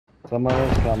Someone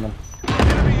is coming.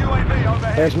 Enemy UAV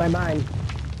overhead. There's my mine.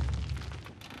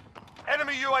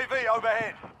 Enemy UAV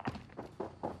overhead.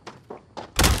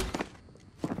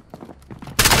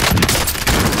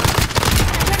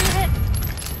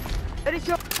 Did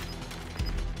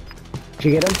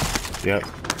you get him? Yep.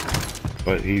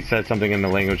 But he said something in the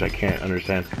language I can't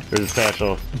understand. There's a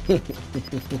satchel.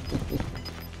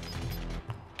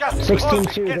 Gas is 16-2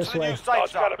 closing. Get this to the way. new safe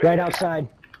zone. Right outside.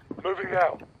 Moving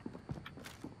now.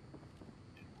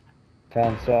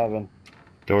 10-7.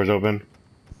 Doors open.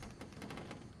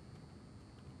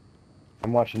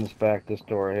 I'm watching this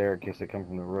door here in case they come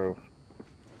from the roof.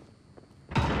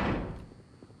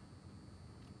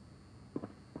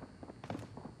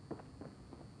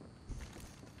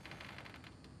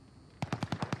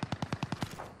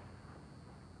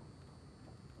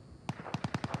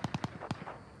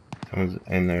 Someone's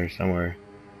in there somewhere.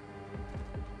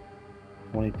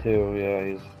 22, yeah,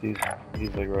 he's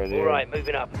like right here. Alright,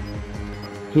 moving up.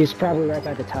 He's probably right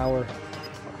by the tower.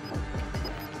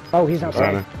 Oh, he's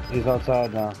outside. He's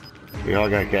outside now. We all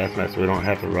got gas masks, so we don't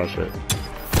have to rush it.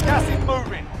 Gas is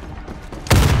moving.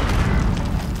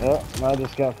 Oh, I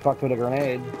just got fucked with a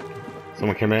grenade.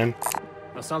 Someone come in.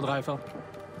 Assault rifle.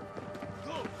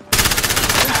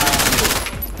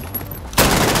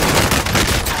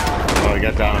 Oh, he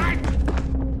got down.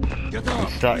 I'm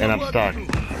stuck, and I'm stuck. So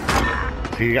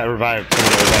he got revived.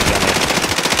 Someone got revived down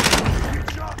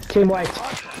there. Team white.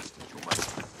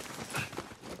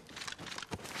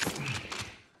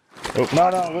 Oh. No,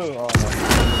 Lou. Oh, no.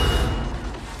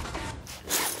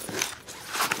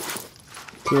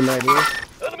 Team right here.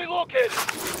 Enemy located.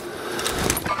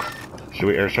 Should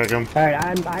we airstrike him?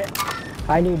 Alright,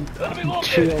 I need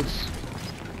shields.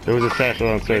 There was a satchel It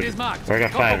downstairs. is marked. I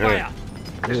got Go 5 for here. fire.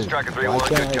 This is Striker 3-1. Why can't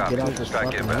Good I job. get out this Strike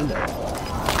fucking inbound. window?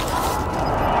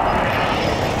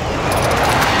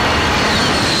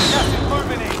 Gas is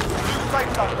moving in. New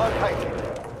safe zone located.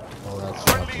 Oh, that's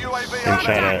Friendly UAV Been shot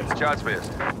overhead. at. Charge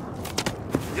missed.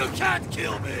 You can't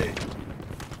kill me.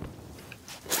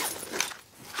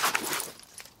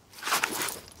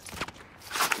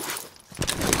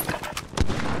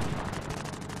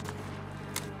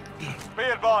 Be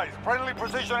advised, friendly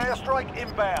precision airstrike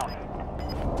inbound.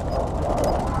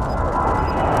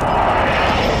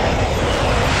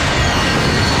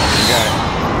 Got it.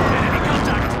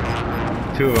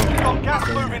 2 of them. Got gas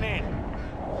moving in.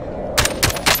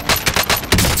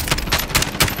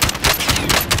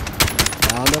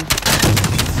 Found him.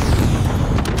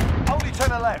 Only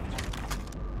 10 are left.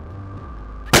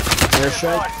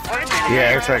 Airstrike.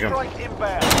 Yeah, airstrike him. Airstrike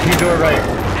inbound. He door right.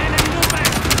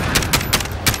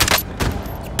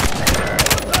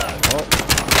 Oh,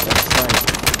 that's fine.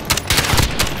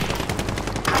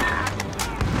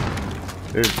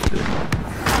 There's,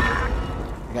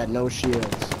 I got no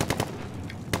shields.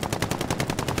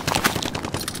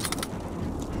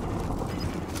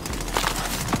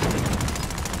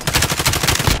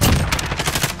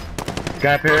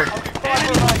 guy up here.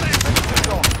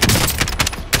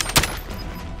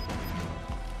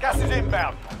 Gas is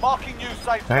inbound. Marking new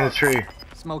safe Behind the zone. tree.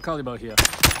 Small caliber here.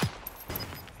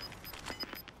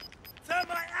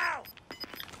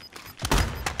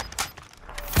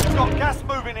 Got gas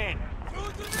moving in.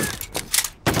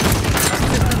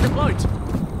 Deployed.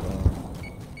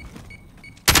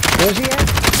 Where's he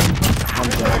at?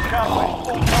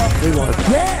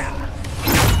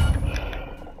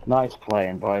 Nice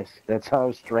playing, boys. That's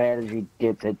how strategy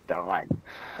gets it done.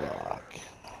 Fuck.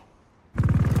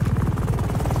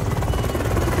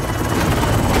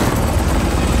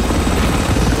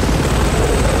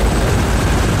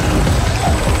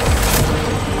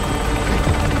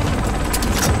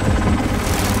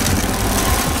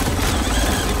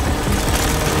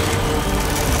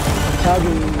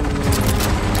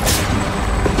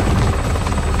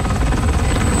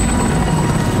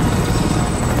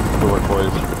 Good work,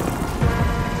 boys.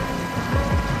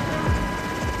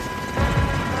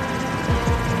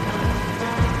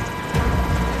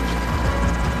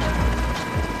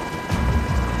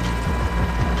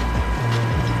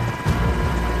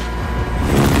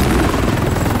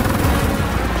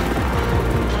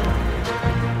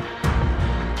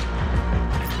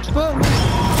 Boom.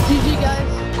 GG,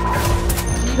 guys.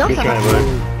 Good try, bud.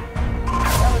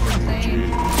 That was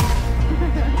insane.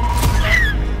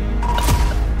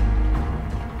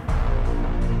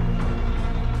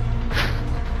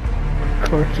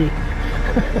 Corky.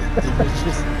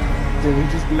 Did we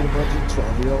just beat a bunch of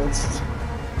 12-year-olds?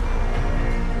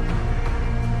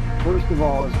 First of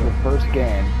all, it's the first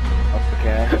game,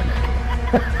 okay?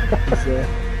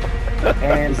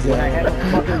 And when I had a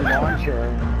fucking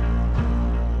launcher,